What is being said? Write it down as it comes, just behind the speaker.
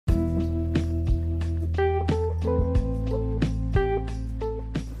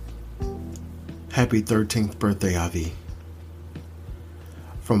Happy 13th birthday, Ivy.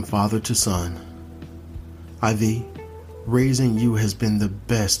 From father to son. Ivy, raising you has been the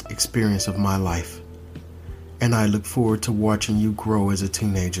best experience of my life, and I look forward to watching you grow as a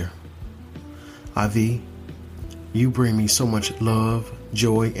teenager. Ivy, you bring me so much love,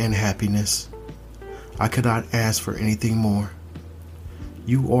 joy, and happiness. I could not ask for anything more.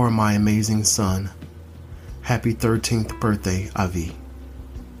 You are my amazing son. Happy 13th birthday, Ivy.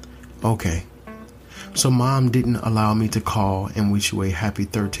 Okay. So Mom didn't allow me to call and wish you a happy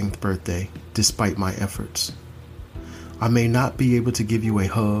 13th birthday, despite my efforts. I may not be able to give you a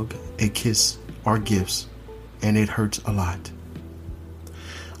hug, a kiss, or gifts, and it hurts a lot.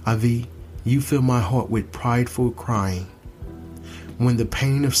 Ivy, you fill my heart with prideful crying. When the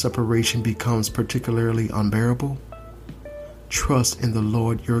pain of separation becomes particularly unbearable, trust in the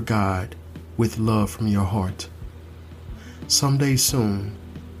Lord your God with love from your heart. Someday soon,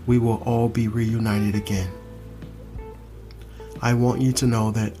 we will all be reunited again. I want you to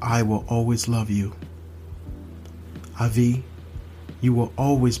know that I will always love you. Ivy, you will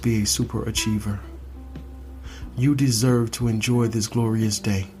always be a super achiever. You deserve to enjoy this glorious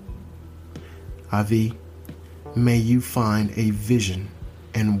day. Ivy, may you find a vision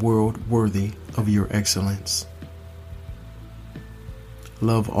and world worthy of your excellence.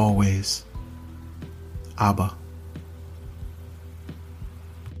 Love always. Abba.